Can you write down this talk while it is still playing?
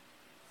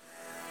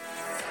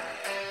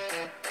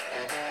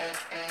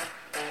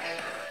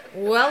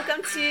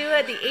Welcome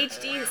to the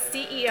HD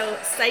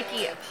CEO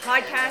Psyche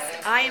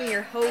podcast. I am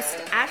your host,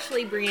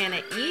 Ashley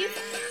Brianna Eve.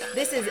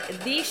 This is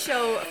the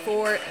show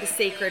for the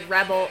sacred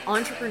rebel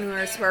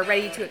entrepreneurs who are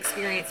ready to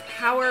experience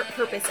power,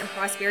 purpose, and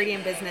prosperity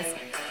in business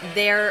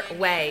their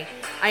way.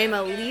 I am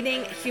a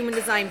leading human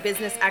design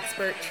business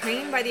expert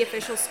trained by the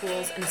official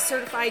schools and a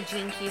certified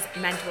Gene Keys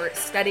mentor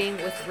studying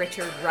with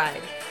Richard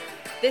Rudd.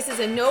 This is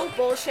a no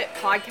bullshit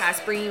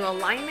podcast bringing you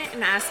alignment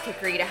and ass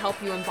kickery to help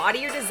you embody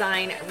your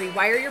design,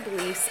 rewire your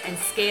beliefs, and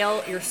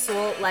scale your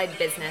soul-led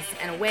business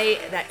in a way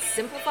that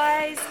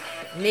simplifies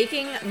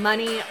making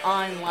money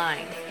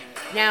online.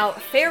 Now,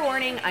 fair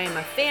warning, I am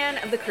a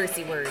fan of the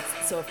cursey words,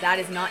 so if that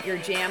is not your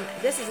jam,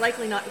 this is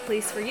likely not the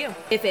place for you.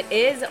 If it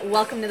is,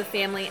 welcome to the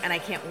family, and I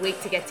can't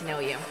wait to get to know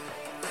you.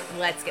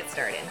 Let's get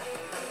started.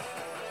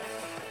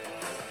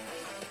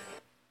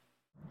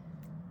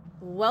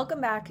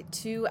 Welcome back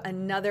to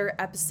another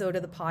episode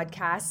of the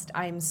podcast.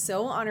 I'm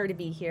so honored to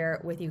be here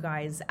with you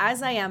guys,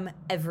 as I am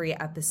every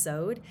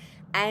episode,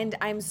 and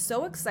I'm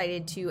so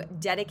excited to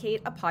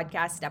dedicate a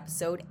podcast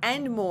episode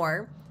and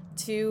more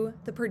to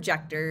the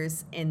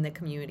projectors in the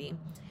community.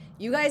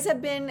 You guys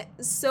have been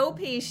so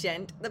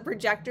patient, the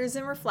projectors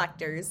and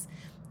reflectors,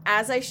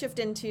 as I shift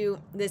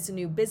into this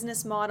new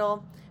business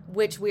model,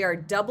 which we are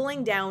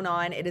doubling down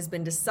on. It has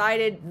been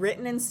decided,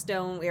 written in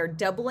stone. We are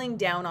doubling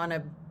down on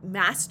a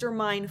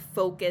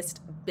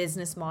mastermind-focused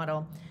business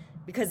model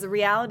because the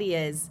reality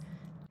is,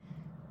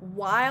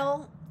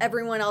 while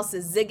everyone else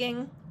is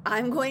zigging,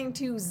 I'm going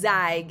to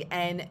zag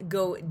and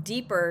go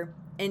deeper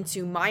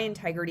into my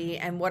integrity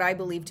and what I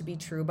believe to be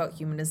true about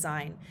human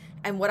design.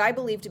 And what I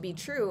believe to be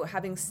true,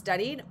 having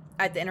studied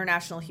at the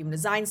International Human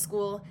Design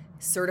School,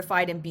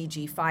 certified in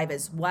BG5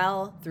 as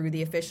well through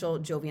the official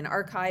Jovian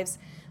archives,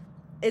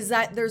 is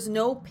that there's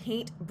no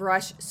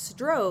paintbrush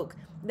stroke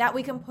that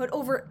we can put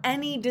over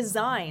any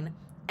design.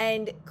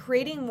 And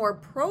creating more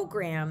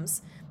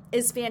programs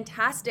is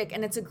fantastic,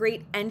 and it's a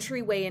great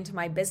entryway into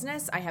my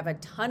business. I have a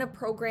ton of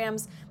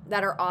programs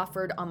that are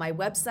offered on my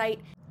website.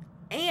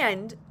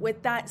 And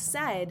with that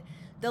said,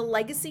 the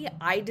legacy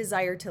I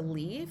desire to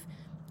leave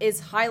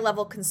is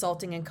high-level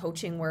consulting and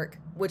coaching work,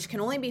 which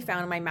can only be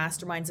found in my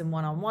masterminds and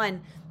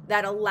one-on-one,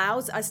 that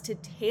allows us to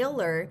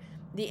tailor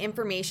the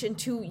information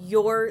to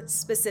your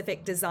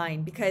specific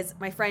design. Because,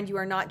 my friend, you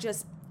are not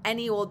just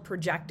any old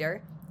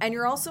projector, and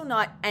you're also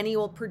not any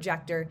old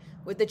projector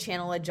with the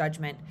channel of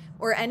judgment,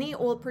 or any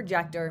old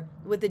projector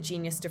with a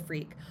genius to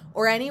freak,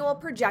 or any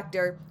old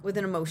projector with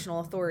an emotional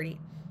authority.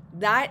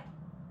 That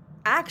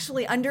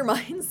actually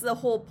undermines the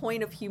whole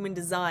point of human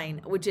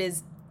design, which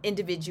is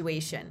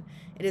individuation.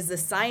 It is the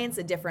science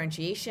of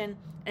differentiation,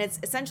 and it's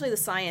essentially the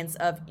science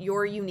of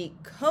your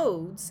unique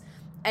codes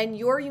and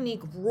your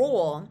unique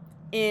role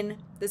in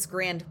this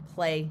grand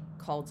play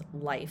called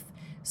life.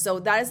 So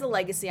that is the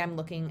legacy I'm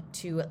looking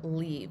to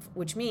leave,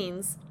 which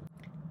means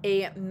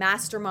a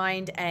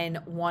mastermind and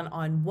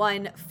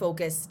one-on-one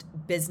focused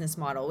business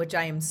model, which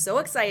I am so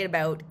excited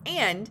about.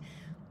 And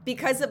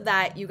because of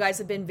that, you guys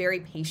have been very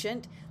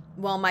patient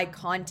while my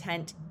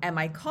content and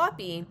my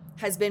copy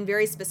has been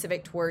very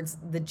specific towards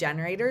the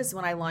generators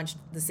when I launched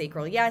the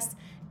Sacral Yes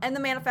and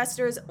the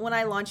manifestors when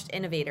I launched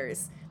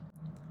Innovators.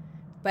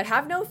 But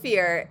have no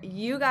fear,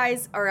 you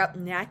guys are up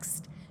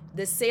next.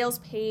 The sales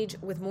page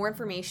with more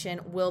information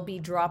will be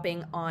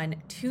dropping on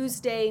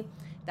Tuesday.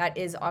 That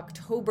is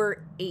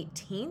October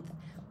 18th,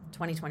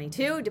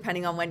 2022,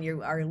 depending on when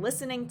you are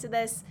listening to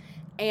this.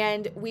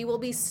 And we will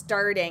be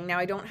starting, now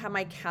I don't have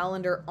my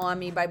calendar on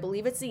me, but I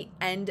believe it's the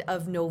end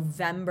of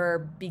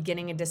November,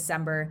 beginning of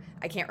December.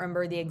 I can't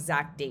remember the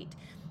exact date.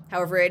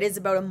 However, it is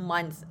about a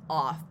month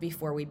off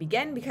before we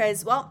begin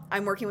because, well,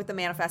 I'm working with the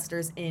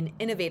manifestors in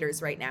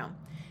Innovators right now.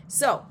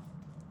 So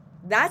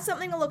that's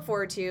something to look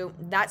forward to.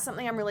 That's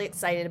something I'm really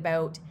excited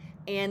about.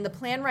 And the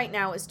plan right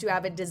now is to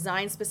have a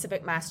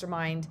design-specific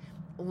mastermind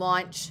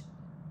launch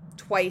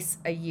twice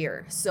a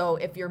year. So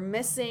if you're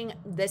missing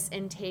this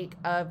intake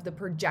of the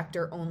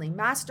projector-only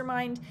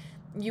mastermind,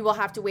 you will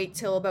have to wait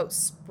till about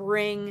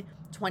spring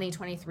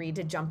 2023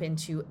 to jump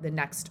into the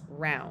next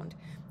round.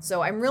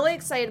 So I'm really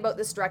excited about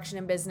this direction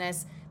in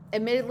business.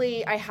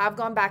 Admittedly, I have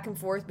gone back and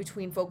forth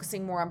between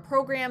focusing more on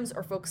programs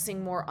or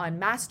focusing more on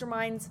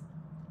masterminds.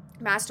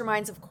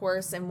 Masterminds, of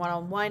course, and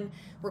one-on-one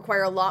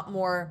require a lot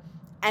more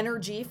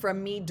energy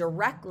from me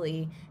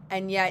directly,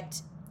 and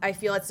yet I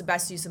feel it's the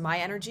best use of my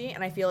energy,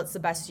 and I feel it's the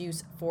best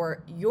use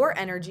for your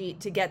energy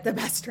to get the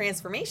best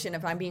transformation,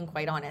 if I'm being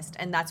quite honest.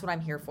 And that's what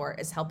I'm here for,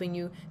 is helping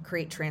you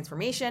create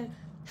transformation,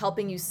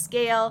 helping you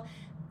scale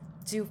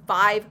to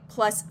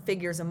 5+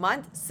 figures a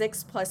month,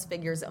 6+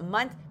 figures a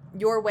month,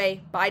 your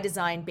way by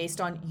design,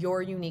 based on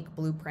your unique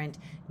blueprint,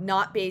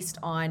 not based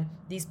on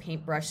these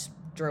paintbrush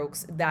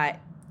strokes that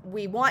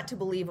we want to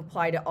believe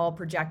apply to all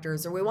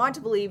projectors, or we want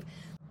to believe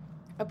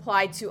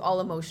apply to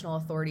all emotional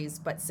authorities,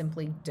 but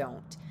simply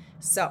don't.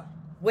 So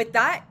with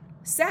that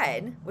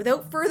said,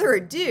 without further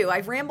ado,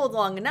 I've rambled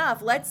long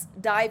enough. Let's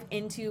dive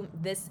into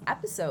this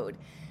episode.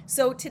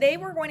 So today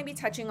we're going to be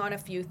touching on a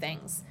few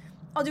things.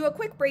 I'll do a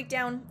quick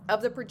breakdown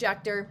of the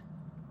projector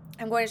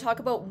I'm going to talk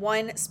about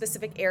one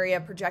specific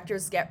area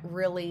projectors get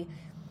really,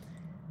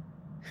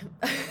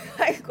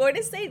 I'm going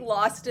to say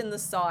lost in the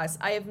sauce.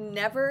 I have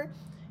never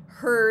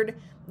heard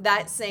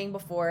that saying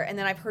before, and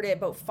then I've heard it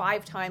about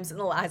 5 times in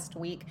the last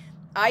week.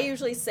 I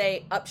usually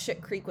say up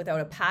shit creek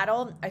without a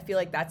paddle. I feel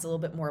like that's a little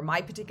bit more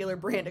my particular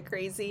brand of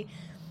crazy.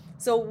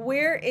 So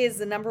where is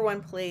the number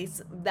one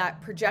place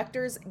that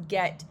projectors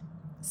get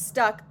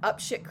stuck up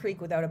shit creek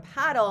without a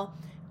paddle?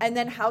 And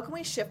then how can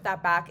we shift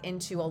that back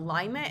into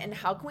alignment, and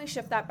how can we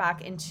shift that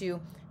back into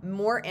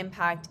more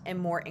impact and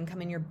more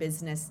income in your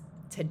business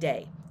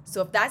today?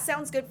 So if that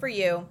sounds good for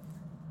you,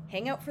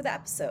 hang out for the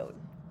episode.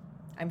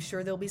 I'm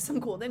sure there'll be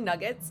some golden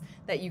nuggets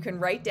that you can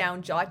write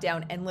down, jot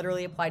down, and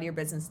literally apply to your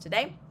business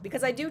today,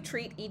 because I do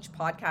treat each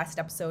podcast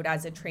episode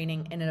as a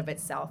training in and of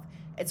itself.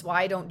 It's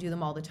why I don't do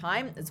them all the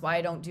time. It's why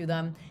I don't do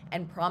them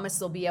and promise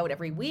they'll be out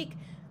every week.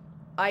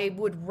 I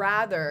would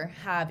rather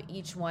have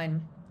each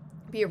one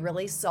be a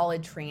really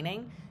solid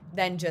training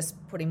than just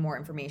putting more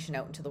information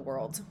out into the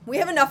world. We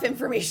have enough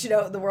information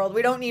out in the world.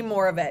 We don't need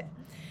more of it.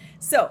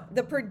 So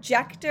the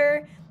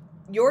projector,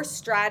 your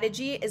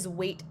strategy is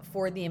wait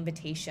for the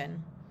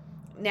invitation.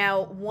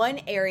 Now,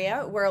 one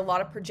area where a lot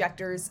of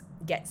projectors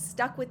get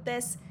stuck with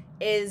this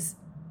is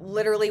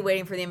literally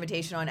waiting for the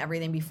invitation on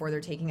everything before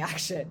they're taking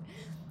action.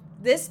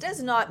 This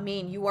does not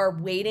mean you are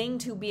waiting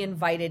to be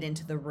invited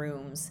into the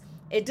rooms.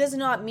 It does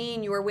not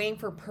mean you are waiting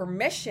for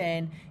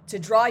permission to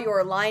draw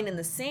your line in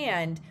the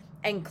sand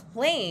and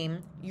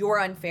claim your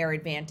unfair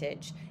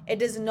advantage. It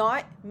does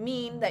not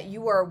mean that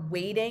you are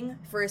waiting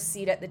for a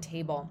seat at the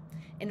table.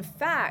 In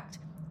fact,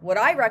 what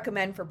I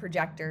recommend for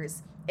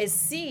projectors is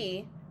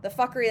see the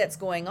fuckery that's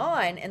going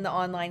on in the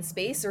online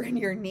space or in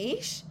your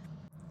niche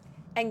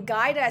and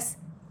guide us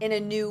in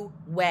a new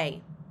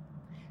way.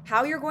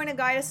 How you're going to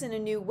guide us in a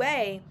new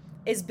way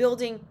is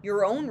building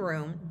your own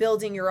room,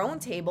 building your own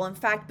table. In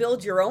fact,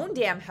 build your own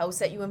damn house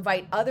that you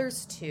invite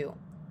others to,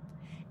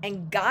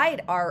 and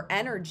guide our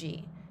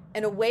energy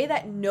in a way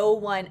that no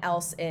one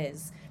else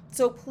is.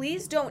 So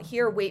please don't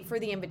wait for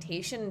the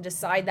invitation and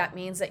decide that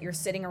means that you're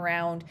sitting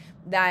around,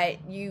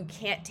 that you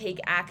can't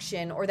take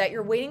action, or that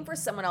you're waiting for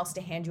someone else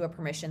to hand you a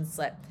permission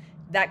slip.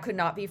 That could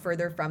not be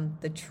further from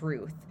the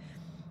truth.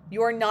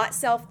 Your not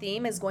self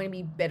theme is going to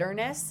be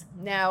bitterness.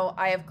 Now,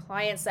 I have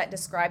clients that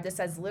describe this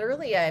as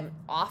literally an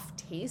off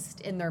taste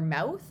in their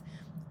mouth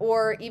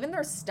or even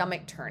their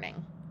stomach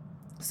turning.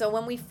 So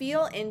when we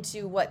feel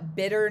into what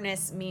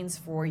bitterness means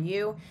for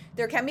you,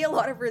 there can be a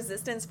lot of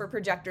resistance for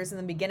projectors in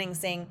the beginning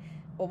saying,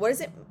 well, what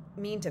does it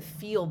mean to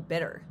feel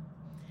bitter?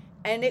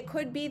 And it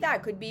could be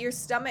that, could be your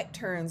stomach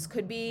turns,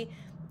 could be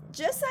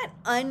just that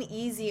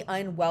uneasy,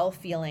 unwell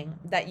feeling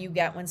that you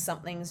get when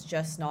something's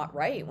just not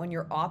right, when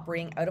you're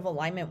operating out of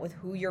alignment with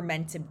who you're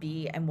meant to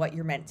be and what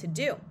you're meant to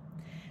do.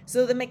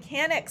 So the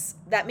mechanics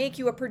that make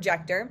you a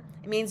projector,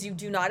 it means you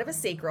do not have a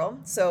sacral.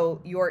 So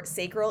your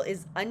sacral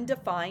is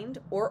undefined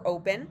or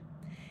open.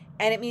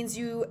 And it means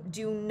you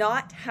do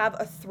not have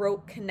a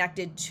throat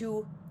connected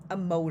to a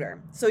motor.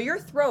 So your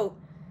throat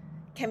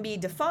can be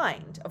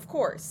defined, of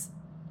course,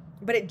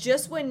 but it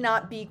just would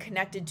not be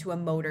connected to a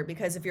motor,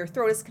 because if your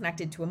throat is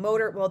connected to a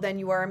motor, well, then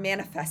you are a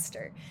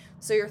manifester.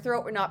 So your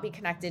throat would not be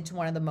connected to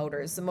one of the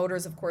motors. The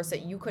motors, of course,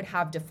 that you could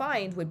have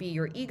defined would be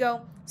your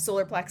ego,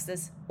 solar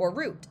plexus, or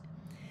root.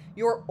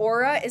 Your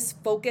aura is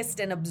focused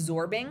and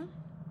absorbing.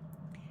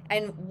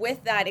 And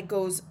with that, it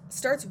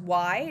starts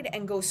wide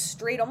and goes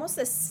straight, almost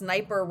a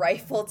sniper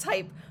rifle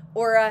type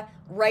aura,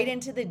 right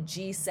into the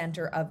G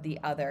center of the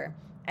other.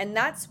 And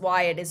that's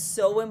why it is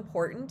so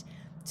important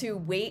to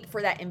wait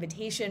for that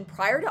invitation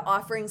prior to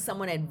offering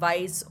someone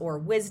advice or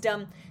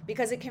wisdom,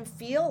 because it can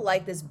feel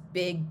like this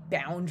big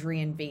boundary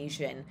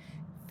invasion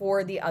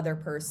for the other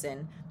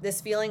person.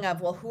 This feeling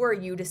of, well, who are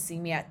you to see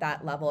me at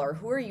that level? Or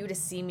who are you to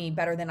see me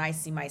better than I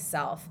see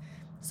myself?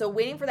 So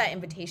waiting for that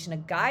invitation to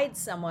guide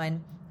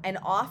someone and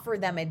offer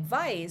them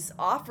advice,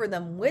 offer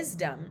them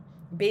wisdom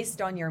based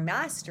on your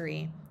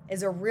mastery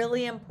is a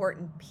really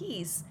important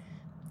piece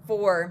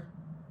for,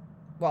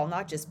 well,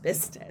 not just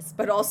business,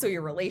 but also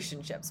your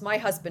relationships. My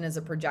husband is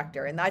a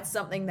projector, and that's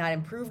something that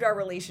improved our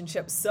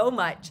relationship so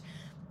much.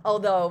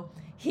 Although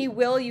he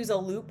will use a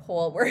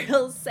loophole where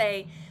he'll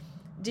say,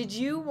 did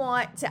you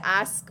want to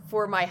ask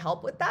for my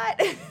help with that?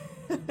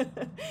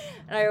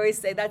 And I always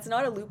say, that's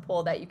not a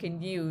loophole that you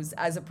can use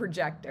as a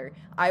projector.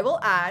 I will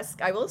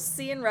ask, I will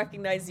see and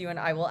recognize you, and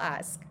I will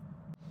ask.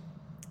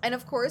 And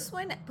of course,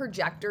 when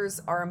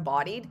projectors are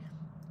embodied,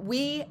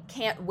 we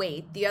can't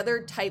wait. The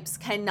other types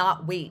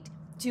cannot wait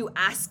to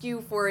ask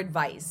you for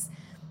advice.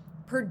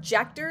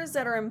 Projectors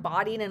that are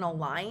embodied and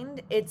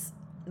aligned, it's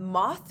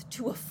moth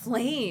to a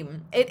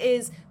flame. It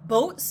is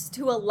boats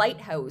to a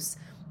lighthouse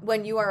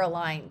when you are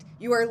aligned.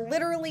 You are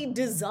literally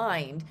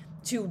designed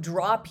to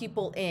draw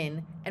people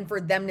in and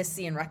for them to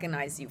see and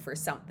recognize you for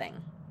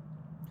something.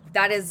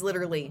 That is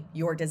literally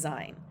your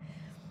design.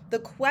 The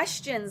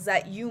questions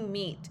that you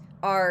meet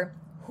are,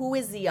 who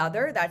is the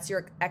other? That's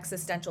your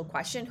existential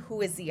question.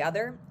 Who is the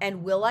other?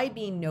 And will I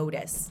be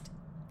noticed?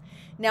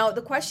 Now,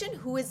 the question,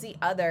 who is the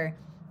other,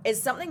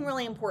 is something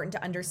really important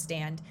to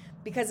understand.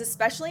 because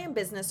especially in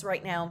business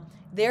right now,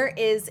 there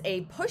is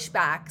a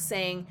pushback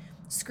saying,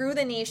 screw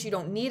the niche, you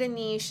don't need a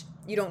niche,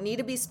 you don't need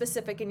to be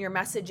specific in your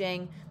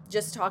messaging,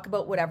 just talk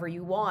about whatever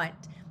you want.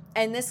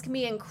 And this can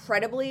be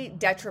incredibly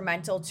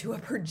detrimental to a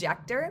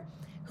projector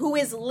who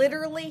is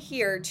literally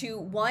here to,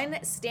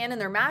 one, stand in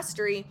their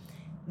mastery,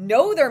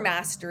 know their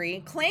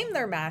mastery, claim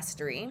their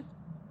mastery,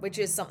 which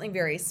is something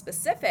very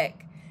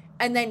specific,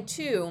 and then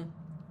two,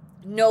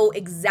 know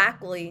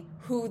exactly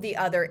who the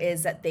other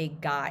is that they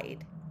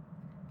guide.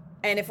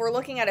 And if we're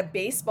looking at a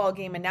baseball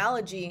game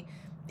analogy,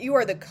 you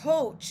are the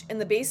coach in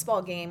the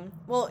baseball game.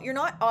 Well, you're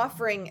not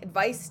offering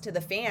advice to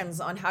the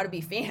fans on how to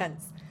be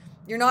fans.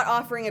 You're not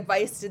offering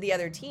advice to the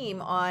other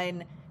team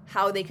on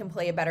how they can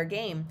play a better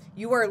game.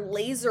 You are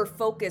laser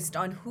focused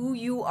on who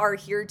you are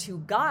here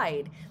to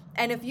guide.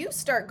 And if you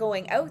start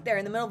going out there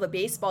in the middle of a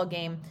baseball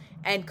game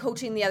and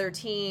coaching the other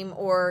team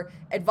or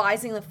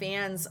advising the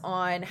fans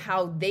on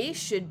how they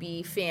should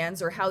be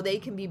fans or how they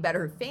can be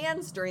better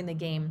fans during the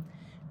game,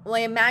 well, I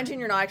imagine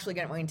you're not actually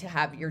going to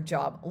have your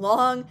job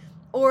long,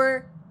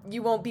 or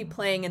you won't be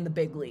playing in the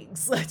big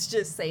leagues. Let's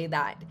just say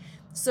that.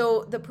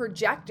 So the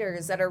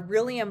projectors that are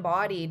really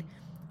embodied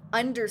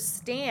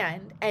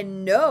understand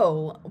and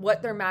know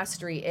what their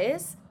mastery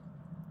is.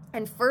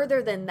 And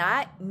further than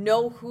that,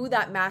 know who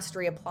that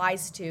mastery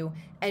applies to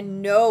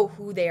and know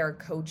who they are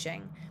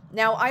coaching.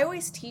 Now, I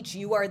always teach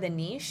you are the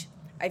niche.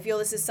 I feel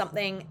this is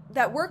something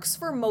that works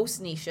for most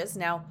niches.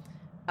 Now,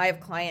 I have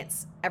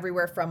clients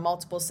everywhere from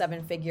multiple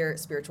seven-figure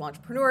spiritual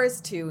entrepreneurs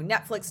to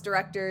Netflix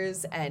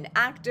directors and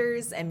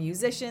actors and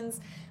musicians.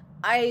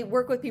 I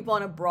work with people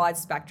on a broad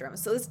spectrum.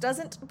 So this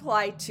doesn't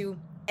apply to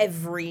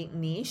every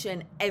niche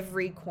and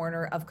every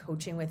corner of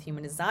coaching with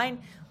human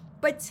design.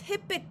 But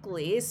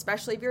typically,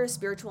 especially if you're a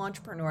spiritual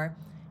entrepreneur,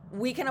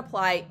 we can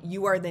apply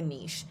you are the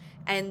niche.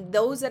 And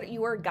those that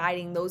you are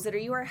guiding, those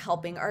that you are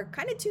helping are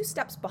kind of two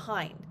steps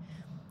behind.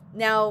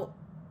 Now,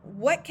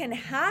 what can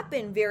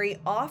happen very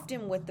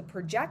often with the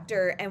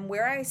projector, and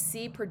where I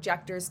see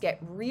projectors get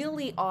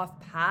really off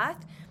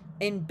path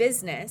in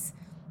business,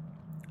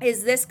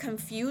 is this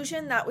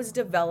confusion that was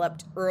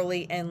developed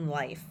early in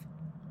life.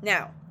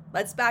 Now,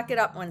 let's back it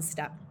up one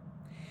step.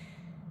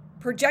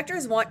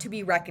 Projectors want to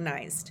be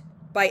recognized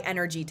by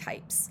energy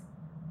types.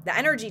 The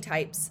energy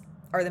types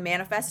are the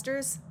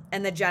manifestors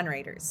and the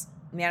generators.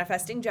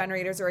 Manifesting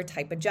generators are a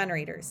type of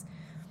generators.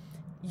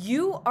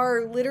 You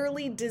are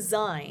literally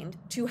designed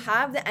to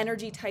have the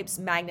energy types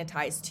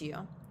magnetized to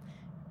you.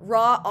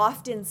 Ra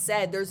often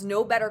said there's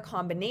no better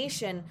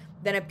combination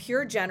than a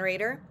pure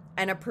generator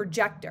and a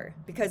projector,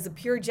 because the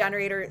pure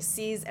generator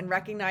sees and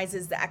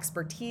recognizes the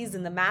expertise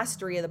and the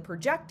mastery of the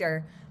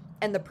projector,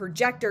 and the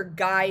projector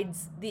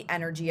guides the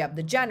energy of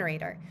the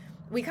generator.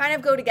 We kind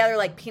of go together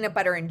like peanut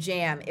butter and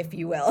jam, if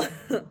you will.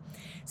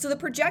 So the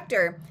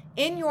projector,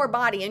 in your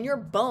body, in your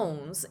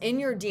bones, in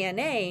your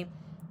DNA,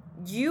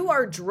 you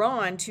are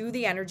drawn to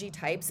the energy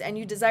types and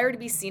you desire to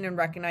be seen and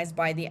recognized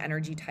by the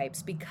energy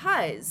types,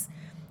 because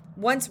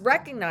once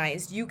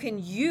recognized, you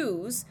can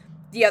use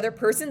the other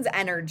person's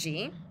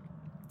energy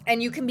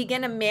and you can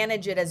begin to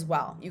manage it as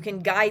well. You can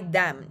guide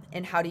them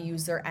in how to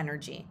use their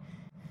energy.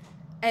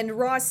 And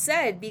Ross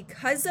said,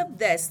 because of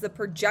this, the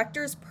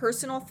projector's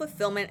personal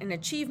fulfillment and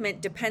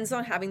achievement depends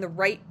on having the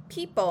right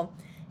people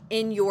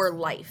in your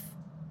life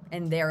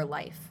and their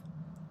life.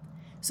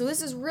 So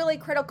this is really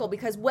critical,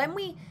 because when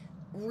we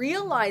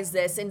realize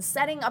this in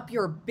setting up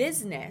your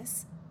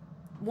business,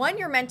 one,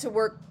 you're meant to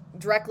work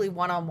directly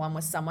one-on-one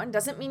with someone.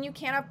 Doesn't mean you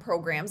can't have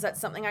programs.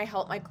 That's something I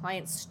help my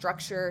clients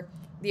structure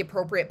the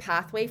appropriate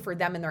pathway for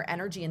them and their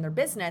energy in their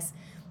business.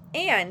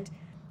 And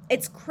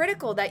it's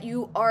critical that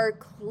you are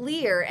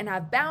clear and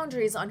have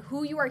boundaries on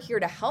who you are here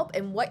to help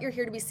and what you're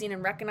here to be seen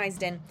and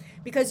recognized in,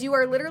 because you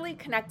are literally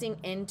connecting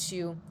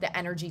into the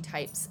energy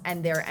types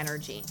and their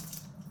energy.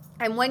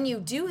 And when you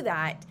do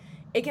that,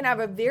 it can have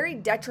a very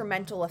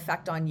detrimental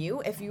effect on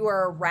you if you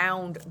are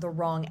around the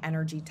wrong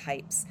energy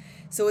types.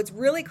 So it's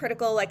really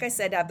critical, like I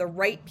said, to have the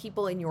right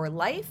people in your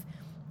life.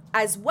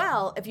 As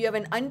well, if you have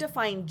an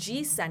undefined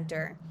G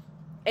center,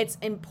 it's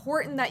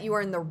important that you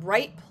are in the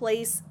right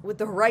place with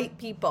the right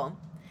people.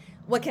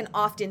 What can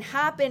often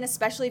happen,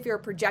 especially if you're a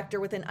projector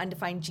with an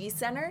undefined G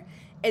center,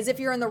 is if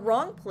you're in the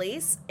wrong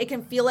place, it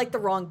can feel like the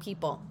wrong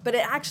people, but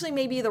it actually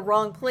may be the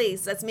wrong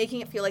place that's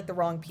making it feel like the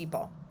wrong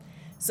people.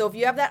 So if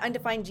you have that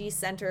undefined G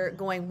center,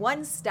 going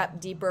one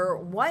step deeper,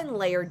 one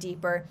layer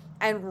deeper,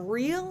 and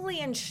really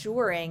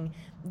ensuring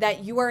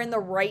that you are in the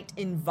right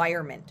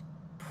environment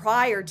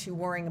prior to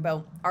worrying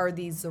about, are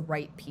these the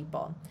right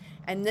people?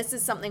 And this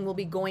is something we'll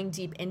be going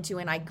deep into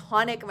in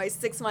Iconic, my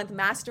 6-month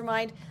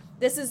mastermind.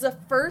 This is the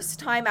first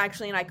time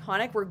actually in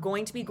Iconic we're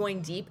going to be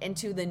going deep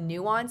into the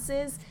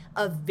nuances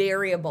of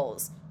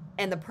variables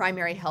and the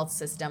primary health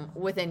system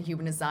within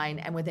human design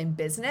and within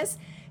business.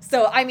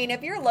 So, I mean,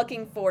 if you're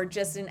looking for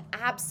just an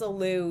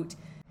absolute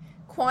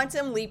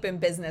quantum leap in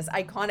business,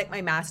 Iconic,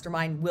 my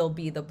mastermind, will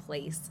be the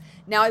place.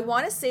 Now, I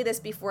want to say this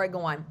before I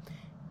go on.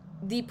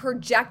 The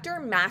projector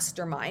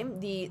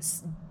mastermind, the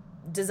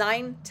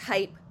design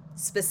type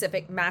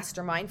specific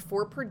mastermind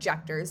for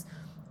projectors,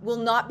 will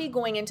not be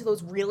going into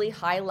those really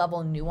high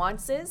level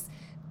nuances,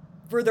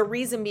 for the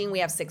reason being we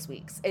have 6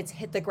 weeks. It's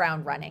hit the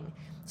ground running.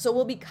 So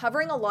we'll be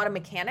covering a lot of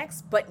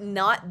mechanics, but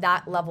not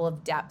that level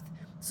of depth.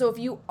 So if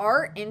you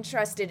are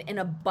interested in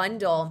a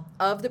bundle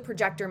of the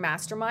Projector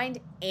Mastermind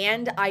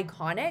and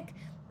Iconic,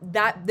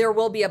 that there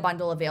will be a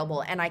bundle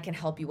available and I can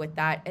help you with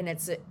that. And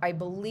it's, I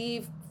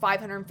believe,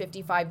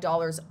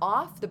 $555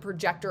 off the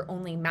Projector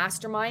only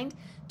Mastermind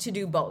to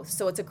do both.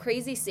 So it's a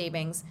crazy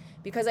savings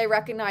because I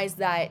recognize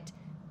that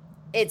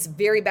it's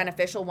very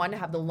beneficial, one, to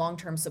have the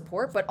long-term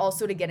support, but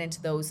also to get into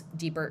those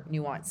deeper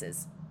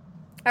nuances.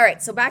 All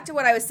right, so back to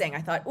what I was saying.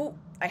 I thought,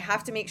 I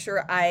have to make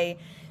sure I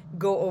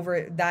go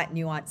over that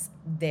nuance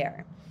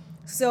there.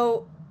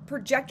 So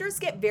projectors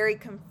get very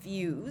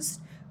confused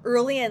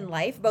early in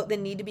life about the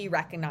need to be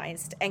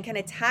recognized and can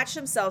attach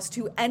themselves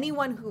to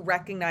anyone who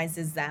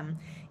recognizes them,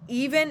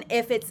 even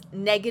if it's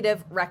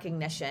negative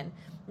recognition.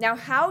 Now,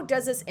 how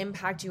does this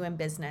impact you in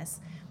business?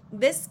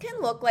 This can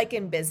look like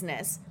in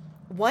business,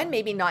 one,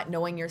 maybe not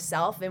knowing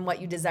yourself and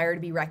what you desire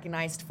to be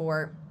recognized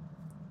for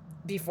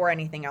before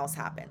anything else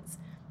happens.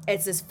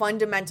 It's this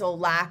fundamental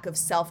lack of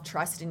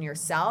self-trust in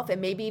yourself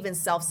and maybe even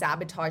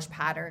self-sabotage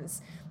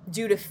patterns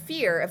due to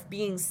fear of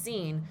being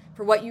seen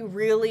for what you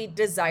really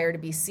desire to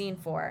be seen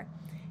for.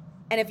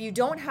 And if you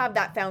don't have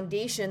that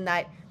foundation,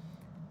 that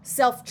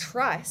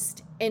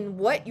self-trust in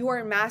what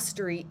your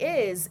mastery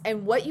is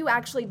and what you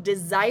actually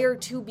desire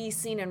to be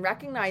seen and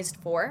recognized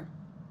for,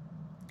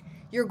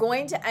 you're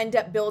going to end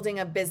up building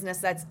a business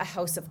that's a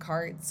house of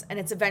cards, and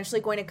it's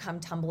eventually going to come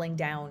tumbling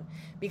down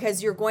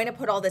because you're going to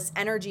put all this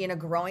energy into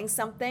growing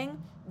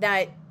something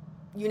that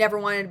you never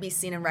wanted to be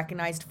seen and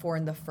recognized for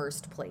in the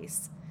first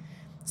place.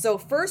 So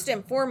first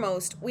and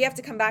foremost, we have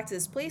to come back to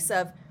this place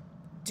of,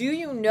 do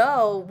you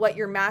know what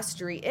your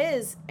mastery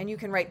is? And you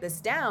can write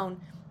this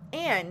down.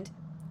 And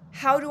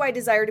how do I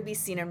desire to be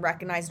seen and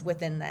recognized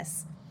within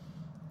this?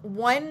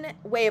 One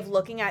way of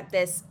looking at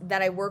this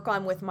that I work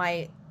on with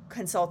my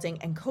consulting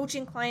and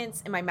coaching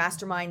clients in my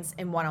masterminds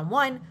and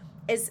one-on-one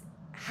is,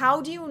 how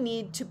do you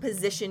need to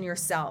position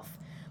yourself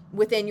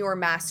within your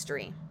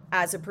mastery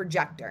as a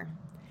projector?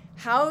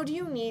 How do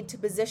you need to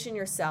position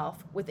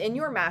yourself within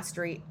your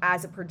mastery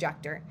as a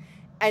projector?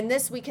 And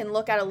this we can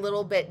look at a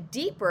little bit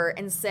deeper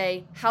and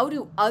say, how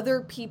do other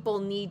people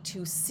need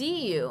to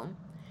see you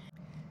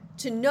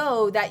to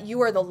know that you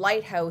are the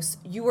lighthouse,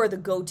 you are the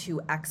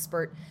go-to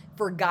expert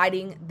for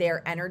guiding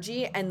their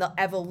energy and the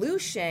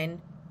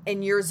evolution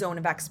in your zone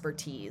of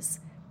expertise?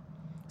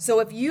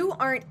 So if you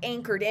aren't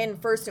anchored in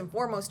first and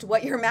foremost to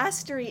what your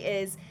mastery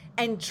is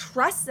and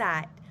trust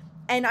that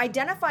and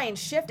identify and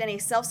shift any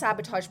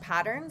self-sabotage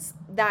patterns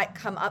that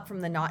come up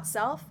from the not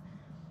self,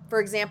 for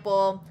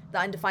example, the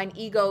undefined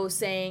ego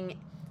saying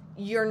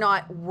you're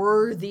not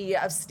worthy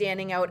of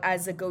standing out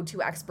as a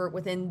go-to expert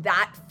within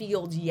that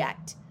field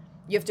yet.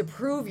 You have to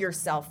prove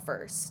yourself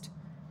first.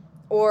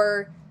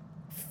 Or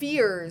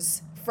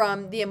fears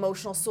from the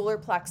emotional solar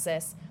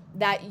plexus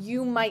that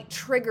you might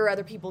trigger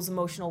other people's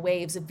emotional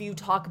waves if you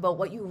talk about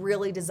what you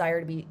really desire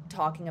to be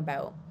talking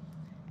about,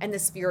 and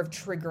this fear of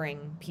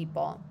triggering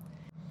people.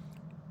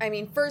 I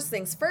mean, first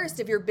things first,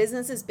 if your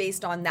business is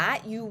based on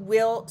that, you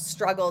will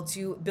struggle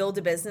to build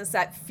a business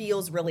that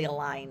feels really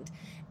aligned.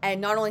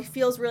 And not only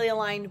feels really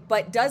aligned,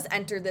 but does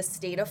enter this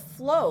state of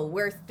flow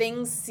where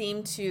things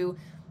seem to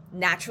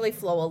naturally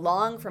flow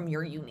along from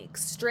your unique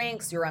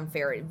strengths, your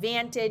unfair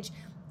advantage,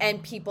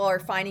 and people are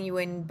finding you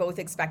in both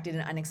expected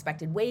and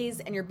unexpected ways,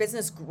 and your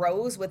business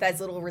grows with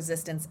as little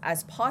resistance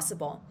as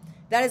possible.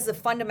 That is the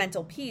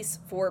fundamental piece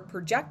for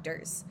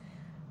projectors.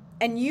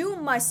 And you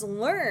must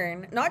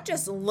learn, not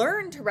just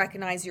learn to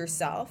recognize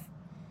yourself,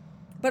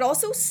 but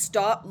also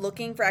stop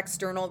looking for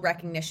external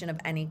recognition of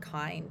any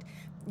kind.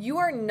 You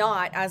are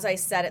not, as I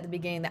said at the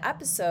beginning of the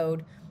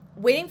episode,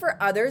 waiting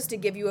for others to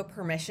give you a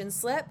permission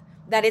slip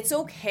that it's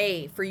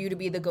okay for you to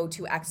be the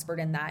go-to expert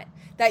in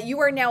that you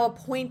are now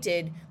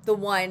appointed the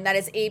one that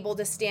is able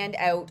to stand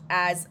out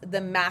as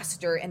the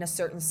master in a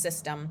certain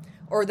system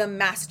or the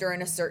master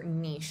in a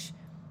certain niche.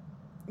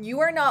 You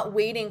are not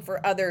waiting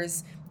for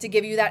others to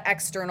give you that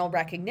external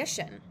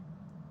recognition.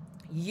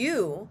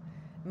 You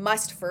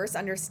must first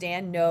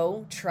understand,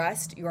 know,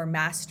 trust your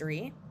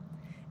mastery,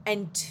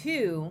 and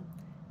two,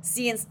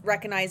 see and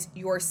recognize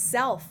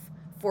yourself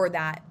for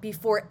that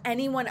before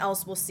anyone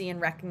else will see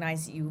and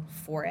recognize you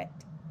for it.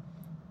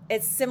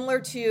 It's similar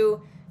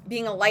to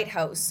being a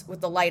lighthouse with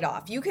the light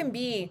off. You can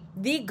be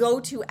the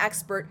go-to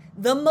expert,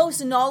 the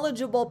most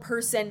knowledgeable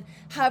person,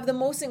 have the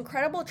most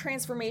incredible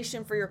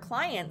transformation for your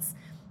clients,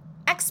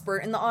 expert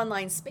in the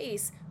online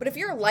space, but if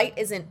your light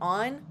isn't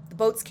on, the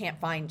boats can't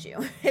find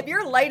you. If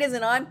your light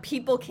isn't on,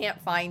 people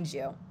can't find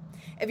you.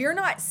 If you're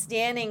not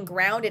standing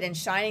grounded and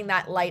shining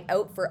that light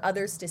out for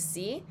others to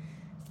see,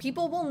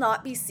 people will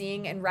not be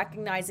seeing and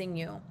recognizing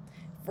you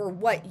for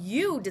what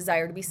you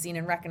desire to be seen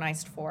and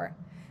recognized for.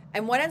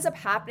 And what ends up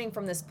happening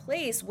from this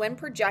place when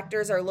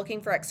projectors are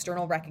looking for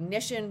external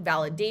recognition,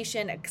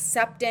 validation,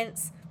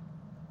 acceptance,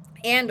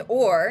 and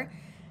or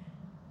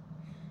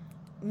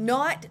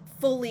not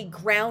fully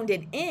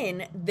grounded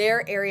in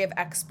their area of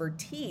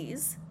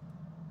expertise,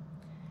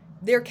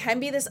 there can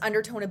be this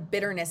undertone of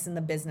bitterness in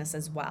the business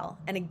as well.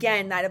 And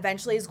again, that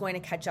eventually is going to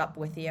catch up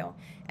with you.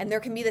 And there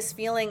can be this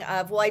feeling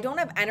of, well, I don't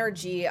have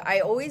energy. I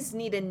always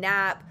need a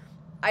nap.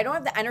 I don't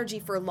have the energy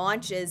for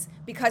launches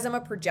because I'm a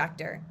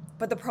projector.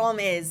 But the problem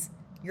is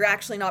you're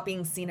actually not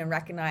being seen and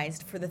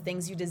recognized for the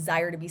things you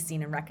desire to be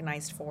seen and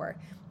recognized for.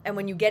 And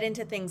when you get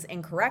into things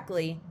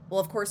incorrectly, well,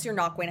 of course, you're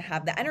not going to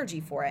have the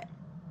energy for it.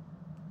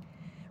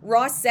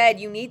 Ross said,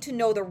 you need to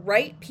know the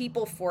right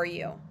people for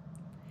you.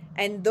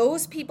 And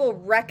those people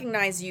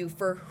recognize you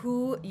for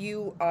who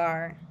you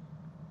are.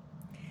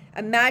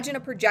 Imagine a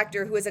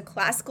projector who is a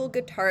classical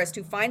guitarist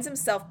who finds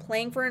himself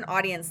playing for an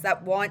audience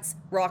that wants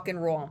rock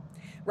and roll.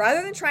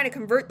 Rather than trying to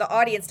convert the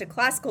audience to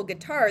classical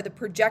guitar, the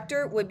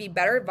projector would be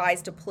better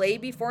advised to play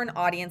before an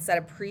audience that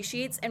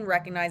appreciates and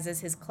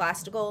recognizes his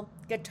classical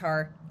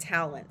guitar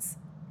talents.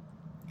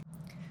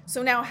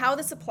 So now how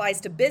this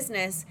applies to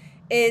business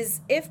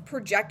is if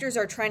projectors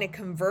are trying to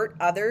convert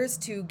others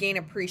to gain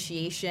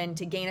appreciation,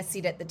 to gain a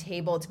seat at the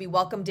table, to be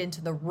welcomed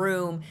into the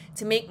room,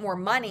 to make more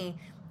money,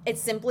 it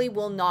simply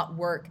will not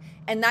work.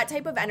 And that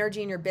type of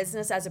energy in your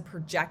business as a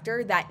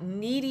projector, that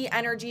needy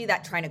energy,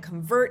 that trying to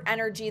convert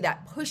energy,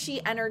 that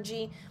pushy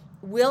energy,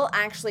 will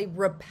actually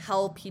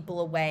repel people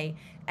away.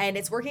 And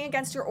it's working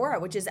against your aura,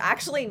 which is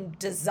actually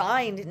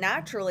designed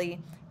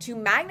naturally to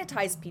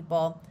magnetize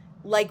people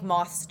like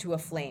moths to a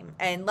flame.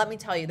 And let me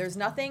tell you, there's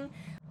nothing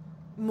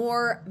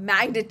more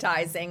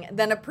magnetizing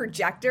than a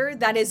projector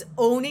that is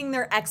owning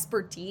their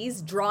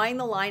expertise, drawing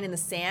the line in the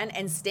sand,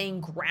 and staying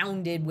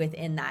grounded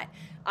within that.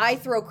 I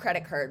throw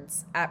credit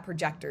cards at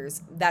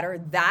projectors that are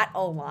that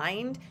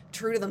aligned,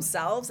 true to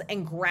themselves,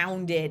 and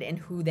grounded in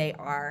who they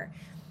are.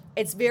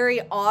 It's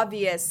very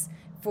obvious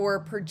for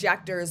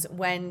projectors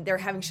when they're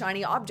having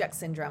shiny object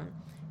syndrome,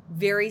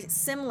 very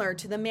similar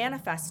to the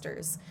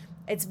manifestors.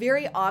 It's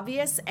very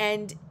obvious,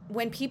 and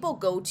when people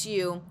go to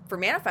you, for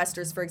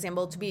manifestors, for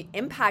example, to be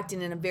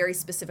impacted in a very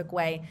specific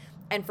way,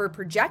 and for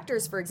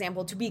projectors, for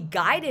example, to be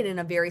guided in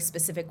a very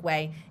specific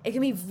way, it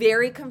can be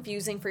very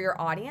confusing for your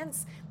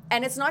audience.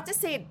 And it's not to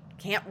say it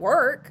can't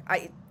work.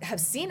 I have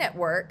seen it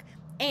work,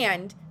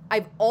 and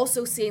I've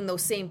also seen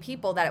those same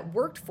people that it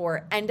worked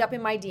for end up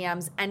in my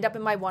DMs, end up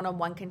in my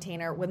one-on-one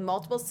container with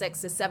multiple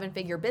 6 to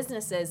 7-figure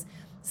businesses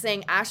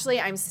saying, Ashley,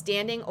 I'm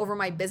standing over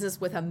my business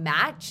with a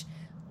match.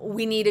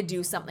 We need to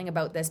do something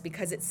about this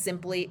because it's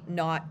simply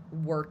not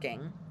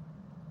working.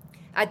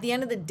 At the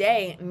end of the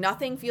day,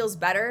 nothing feels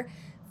better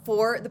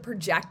for the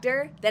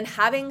projector than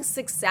having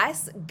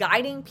success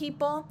guiding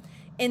people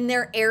in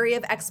their area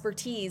of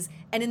expertise,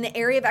 and in the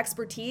area of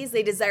expertise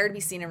they desire to be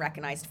seen and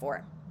recognized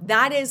for.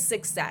 That is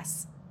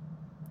success.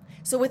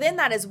 So within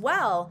that as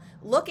well,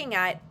 looking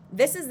at,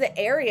 this is the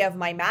area of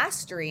my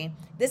mastery.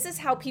 This is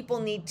how people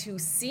need to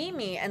see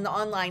me in the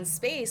online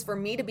space for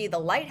me to be the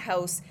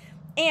lighthouse.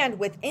 And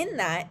within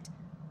that,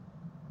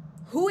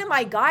 who am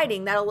I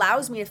guiding that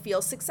allows me to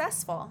feel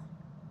successful?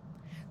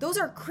 Those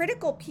are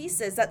critical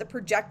pieces that the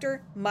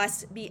projector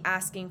must be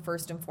asking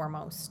first and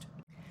foremost.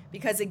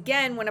 Because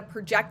again, when a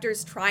projector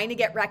is trying to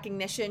get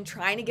recognition,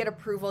 trying to get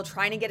approval,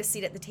 trying to get a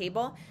seat at the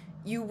table,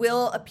 you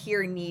will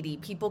appear needy.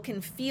 People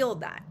can feel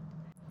that.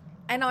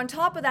 And on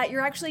top of that,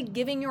 you're actually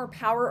giving your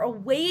power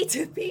away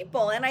to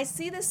people. And I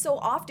see this so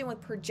often with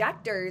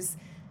projectors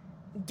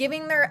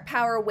giving their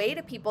power away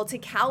to people to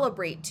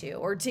calibrate to,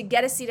 or to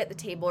get a seat at the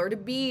table, or to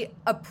be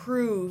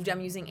approved,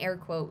 I'm using air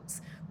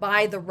quotes,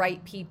 by the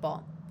right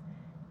people.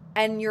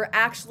 And you're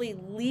actually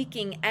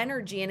leaking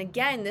energy. And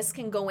again, this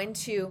can go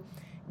into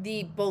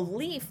the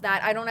belief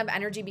that I don't have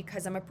energy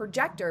because I'm a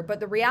projector. But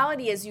the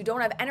reality is you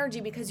don't have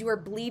energy because you are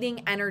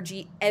bleeding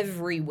energy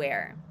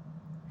everywhere.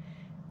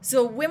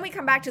 So when we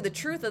come back to the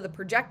truth of the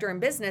projector in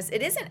business,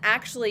 it isn't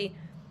actually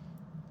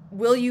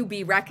will you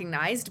be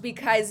recognized,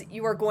 because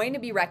you are going to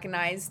be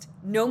recognized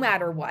no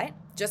matter what.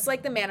 Just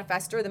like the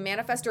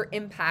manifestor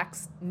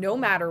impacts no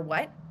matter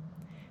what.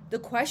 The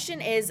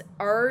question is,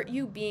 are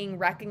you being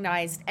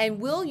recognized, and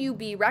will you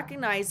be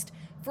recognized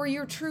for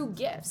your true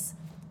gifts,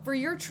 for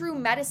your true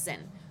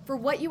medicine, for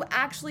what you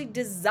actually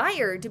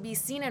desire to be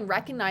seen and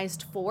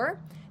recognized for,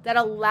 that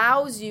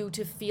allows you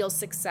to feel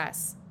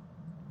success?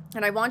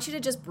 And I want you to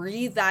just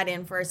breathe that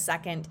in for a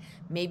second,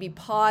 maybe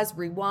pause,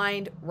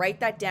 rewind, write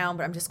that down,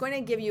 but I'm just going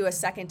to give you a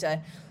second to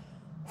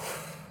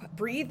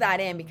breathe that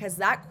in, because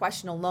that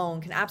question alone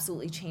can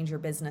absolutely change your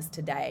business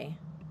today.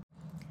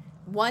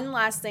 One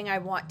last thing I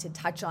want to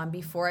touch on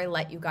before I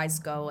let you guys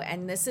go,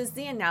 and this is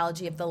the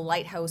analogy of the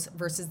lighthouse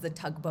versus the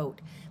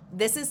tugboat.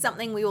 This is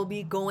something we will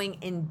be going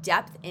in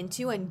depth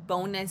into in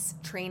bonus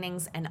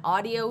trainings and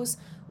audios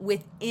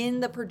within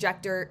the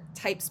projector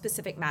type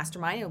specific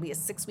mastermind. It'll be a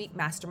 6-week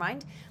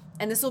mastermind,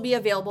 and this will be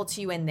available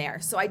to you in there.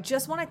 So I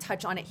just want to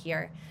touch on it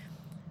here.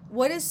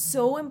 What is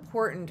so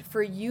important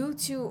for you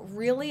to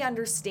really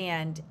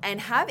understand and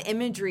have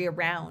imagery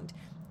around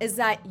is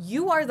that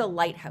you are the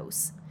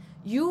lighthouse.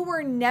 You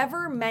were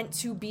never meant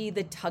to be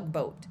the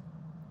tugboat.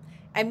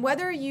 And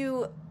whether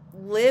you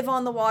live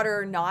on the water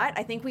or not,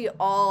 I think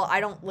I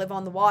don't live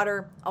on the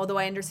water, although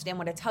I understand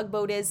what a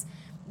tugboat is.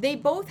 They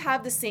both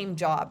have the same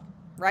job,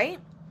 right?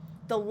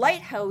 The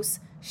lighthouse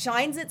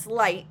shines its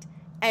light,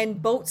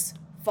 and boats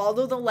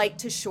follow the light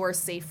to shore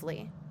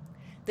safely.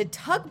 The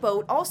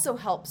tugboat also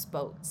helps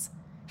boats.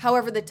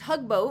 However, the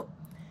tugboat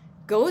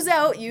goes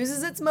out,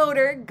 uses its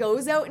motor,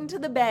 goes out into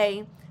the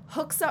bay,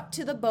 hooks up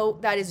to the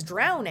boat that is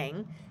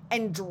drowning,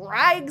 and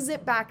drags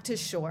it back to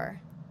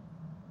shore.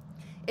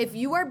 If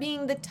you are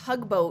being the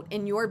tugboat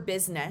in your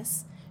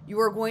business, you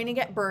are going to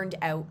get burned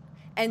out.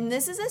 And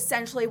this is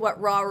essentially what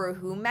Ra Uru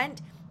Hu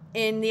meant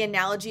in the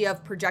analogy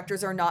of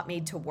projectors are not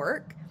made to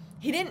work.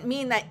 He didn't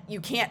mean that you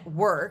can't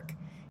work.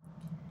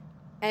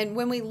 And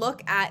when we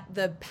look at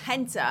the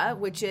Penta,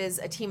 which is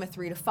a team of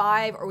 3 to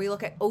 5, or we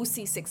look at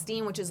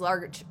OC16, which is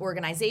large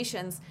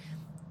organizations,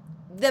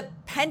 the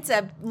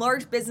Penta,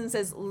 large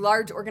businesses,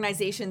 large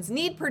organizations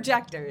need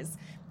projectors.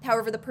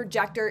 However, the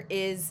projector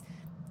is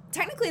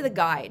technically the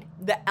guide.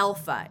 The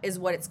alpha is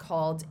what it's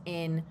called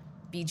in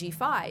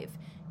BG5.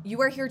 You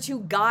are here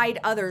to guide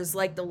others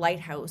like the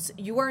lighthouse.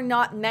 You are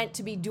not meant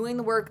to be doing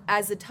the work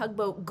as a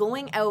tugboat,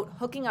 going out,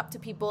 hooking up to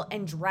people,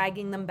 and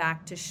dragging them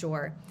back to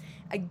shore.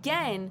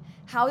 Again,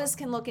 how this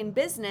can look in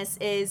business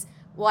is,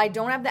 well, I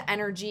don't have the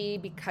energy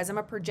because I'm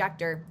a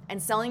projector,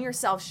 and selling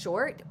yourself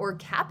short or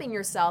capping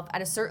yourself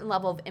at a certain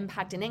level of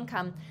impact and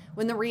income,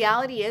 when the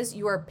reality is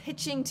you are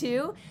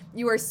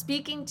you are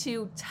speaking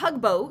to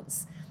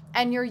tugboats,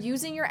 and you're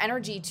using your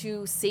energy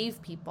to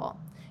save people.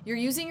 You're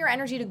using your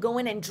energy to go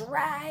in and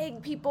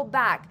drag people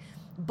back,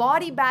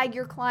 body bag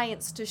your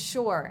clients to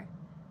shore,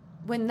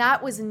 when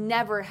that was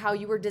never how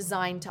you were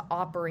designed to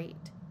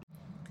operate.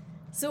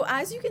 So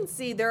as you can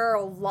see, there are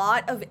a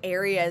lot of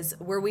areas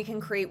where we can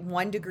create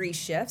 1-degree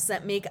shifts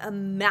that make a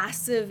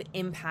massive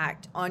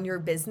impact on your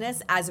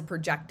business as a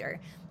projector.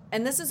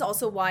 And this is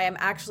also why I'm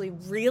actually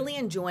really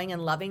enjoying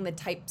and loving the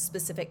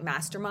type-specific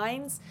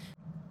masterminds,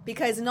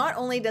 because not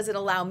only does it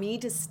allow me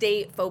to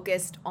stay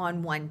focused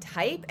on one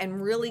type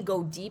and really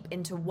go deep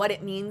into what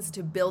it means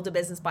to build a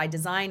business by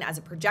design as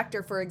a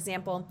projector, for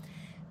example,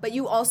 but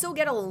you also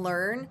get to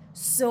learn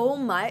so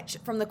much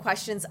from the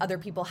questions other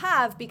people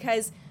have,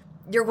 because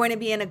you're going to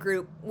be in a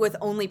group with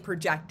only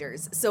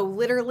projectors. So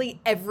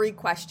literally every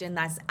question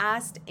that's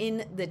asked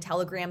in the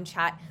Telegram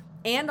chat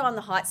and on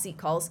the hot seat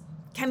calls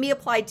can be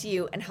applied to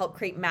you and help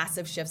create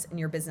massive shifts in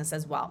your business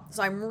as well.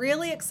 So I'm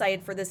really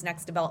excited for this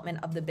next development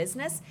of the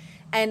business,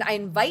 and I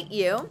invite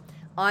you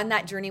on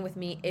that journey with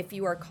me if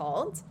you are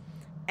called.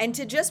 And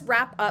to just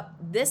wrap up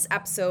this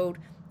episode,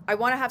 I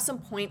want to have some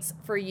points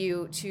for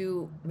you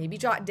to maybe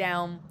jot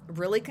down,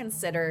 really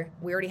consider.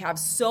 We already have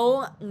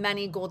so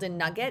many golden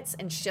nuggets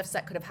and shifts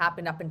that could have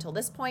happened up until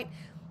this point,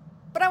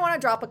 but I want to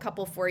drop a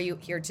couple for you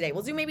here today.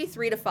 We'll do maybe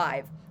 3 to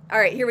 5. All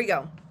right, here we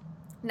go.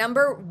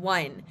 Number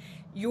 1,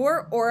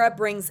 your aura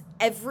brings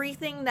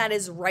everything that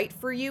is right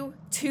for you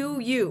to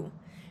you.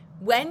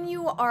 When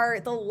you are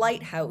the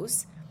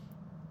lighthouse,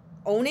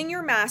 owning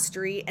your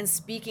mastery and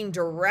speaking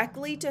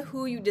directly to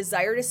who you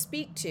desire to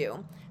speak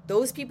to,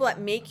 those people that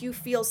make you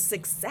feel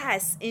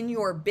success in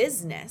your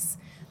business,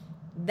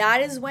 that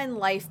is when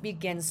life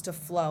begins to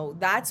flow.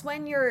 That's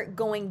when you're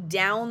going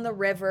down the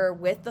river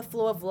with the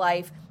flow of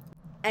life,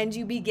 and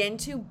you begin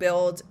to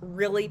build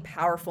really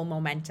powerful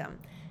momentum.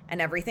 And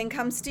everything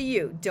comes to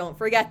you. Don't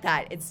forget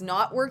that. It's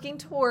not working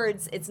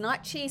towards, it's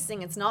not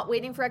chasing, it's not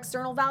waiting for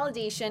external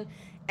validation.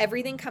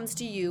 Everything comes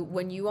to you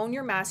when you own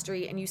your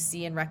mastery and you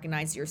see and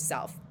recognize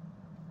yourself.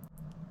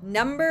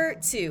 Number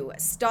 2,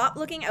 stop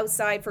looking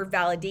outside for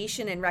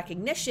validation and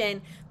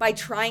recognition by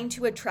trying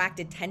to attract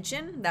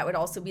attention. That would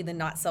also be the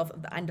not self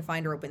of the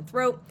undefined or open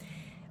throat,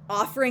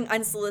 offering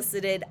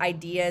unsolicited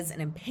ideas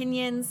and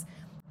opinions,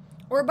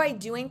 or by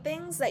doing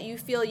things that you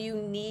feel you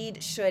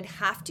need, should,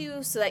 have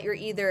to, so that you're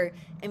either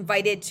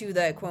invited to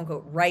the quote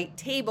unquote right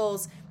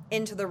tables,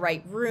 into the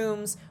right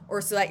rooms,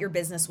 or so that your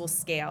business will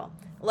scale.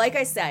 Like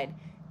I said,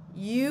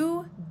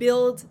 you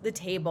build the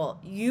table,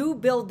 you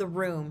build the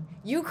room,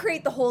 you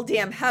create the whole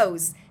damn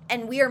house,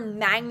 and we are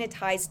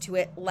magnetized to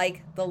it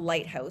like the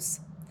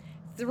lighthouse.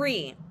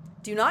 3,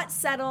 do not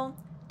settle,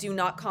 do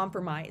not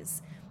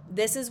compromise.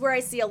 This is where I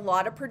see a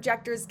lot of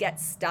projectors get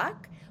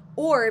stuck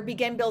or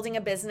begin building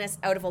a business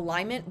out of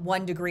alignment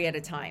 1 degree at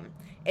a time.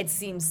 It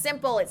seems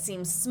simple, it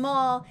seems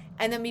small,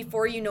 and then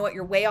before you know it,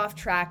 you're way off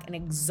track and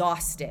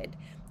exhausted.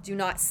 Do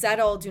not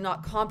settle, do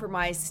not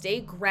compromise,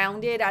 stay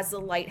grounded as the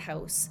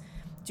lighthouse.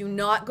 Do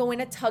not go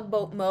in a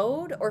tugboat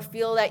mode or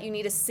feel that you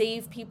need to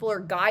save people or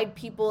guide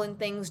people in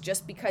things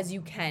just because you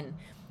can.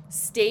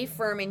 Stay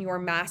firm in your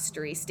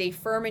mastery. Stay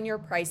firm in your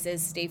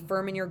prices. Stay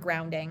firm in your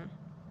grounding.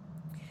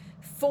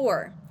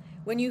 4,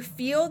 when you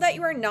feel that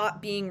you are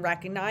not being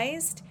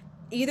recognized,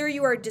 either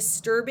you are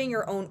disturbing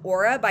your own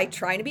aura by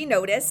trying to be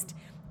noticed,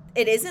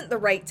 it isn't the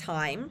right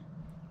time,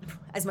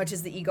 as much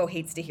as the ego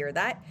hates to hear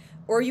that,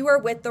 or you are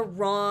with the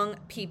wrong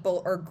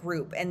people or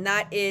group, and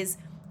that is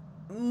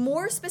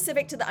more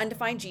specific to the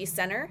undefined G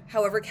center,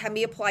 however, can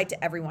be applied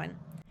to everyone.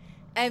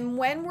 And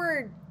when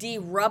we're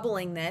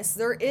de-rubbling this,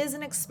 there is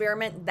an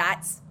experiment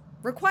that's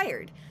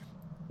required.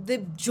 The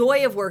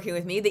joy of working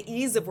with me, the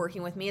ease of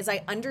working with me, is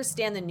I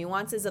understand the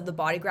nuances of the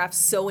body graph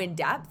so in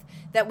depth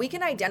that we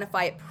can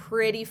identify it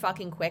pretty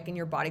fucking quick in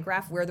your body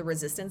graph where the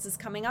resistance is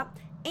coming up.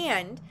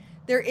 And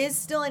there is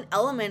still an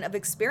element of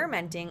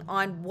experimenting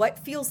on what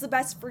feels the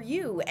best for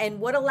you and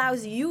what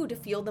allows you to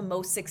feel the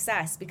most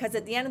success. Because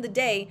at the end of the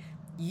day,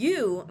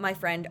 you, my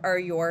friend, are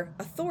your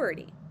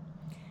authority.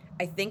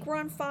 I think we're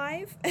on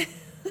 5.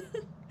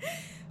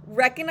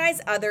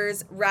 Recognize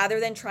others rather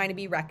than trying to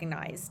be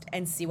recognized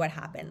and see what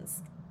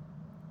happens.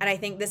 And I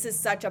think this is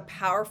such a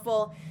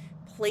powerful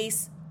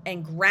place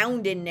and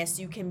groundedness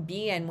you can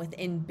be in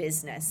within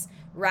business.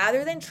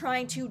 Rather than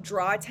trying to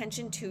draw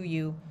attention to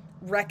you,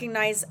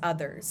 recognize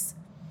others.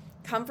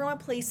 Come from a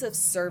place of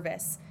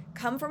service.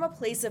 Come from a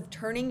place of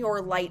turning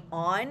your light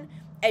on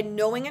and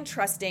knowing and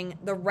trusting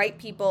the right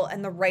people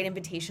and the right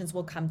invitations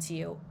will come to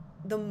you.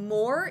 The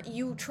more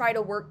you try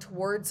to work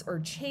towards or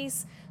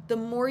chase, the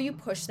more you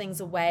push things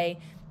away.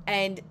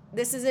 And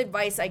this is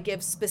advice I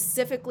give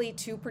specifically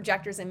to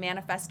projectors and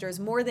manifestors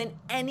more than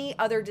any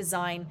other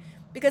design,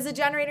 because the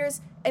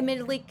generators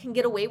admittedly can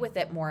get away with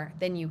it more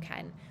than you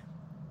can.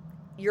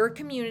 Your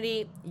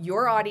community,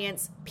 your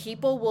audience,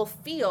 people will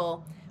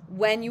feel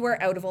when you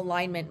are out of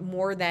alignment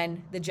more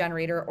than the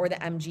generator or the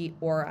MG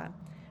aura.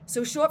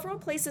 So show up from a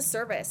place of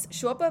service.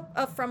 Show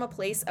up from a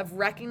place of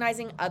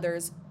recognizing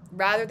others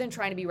rather than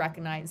trying to be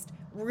recognized.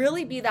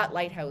 Really be that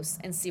lighthouse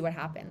and see what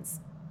happens.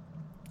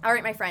 All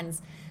right, my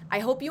friends, I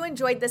hope you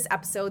enjoyed this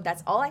episode.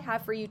 That's all I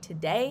have for you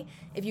today.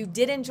 If you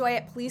did enjoy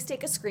it, please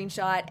take a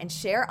screenshot and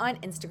share on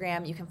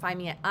Instagram. You can find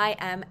me at I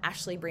am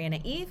Ashley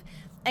Brianna Eve.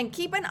 And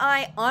keep an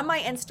eye on my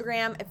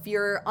Instagram if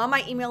you're on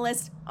my email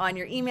list, on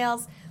your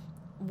emails,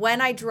 when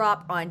I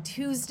drop on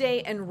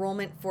Tuesday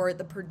enrollment for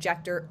the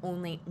Projector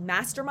Only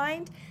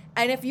Mastermind.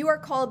 And if you are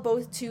called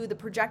both to the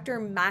Projector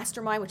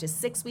Mastermind, which is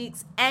 6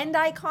 weeks, and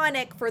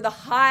Iconic for the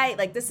high,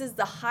 like this is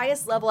the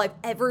highest level I've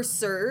ever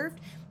served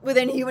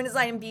within Human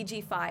Design and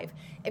BG5.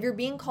 If you're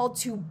being called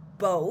to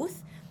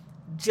both,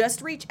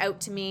 just reach out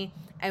to me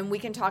and we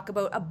can talk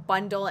about a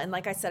bundle. And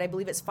like I said, I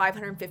believe it's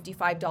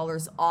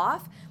 $555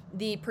 off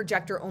the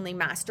Projector Only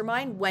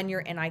Mastermind when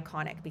you're in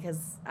Iconic,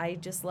 because I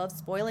just love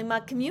spoiling my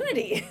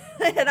community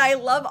and I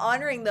love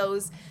honoring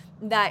those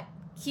that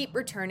keep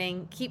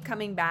returning, keep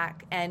coming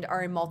back, and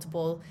are in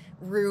multiple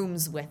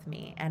rooms with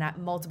me and at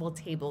multiple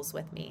tables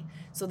with me.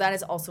 So that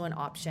is also an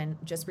option.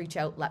 Just reach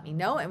out, let me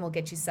know, and we'll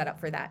get you set up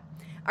for that.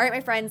 All right,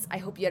 my friends, I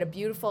hope you had a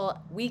beautiful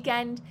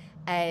weekend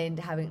and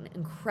have an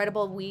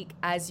incredible week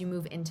as you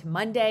move into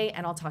Monday,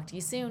 and I'll talk to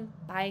you soon.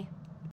 Bye.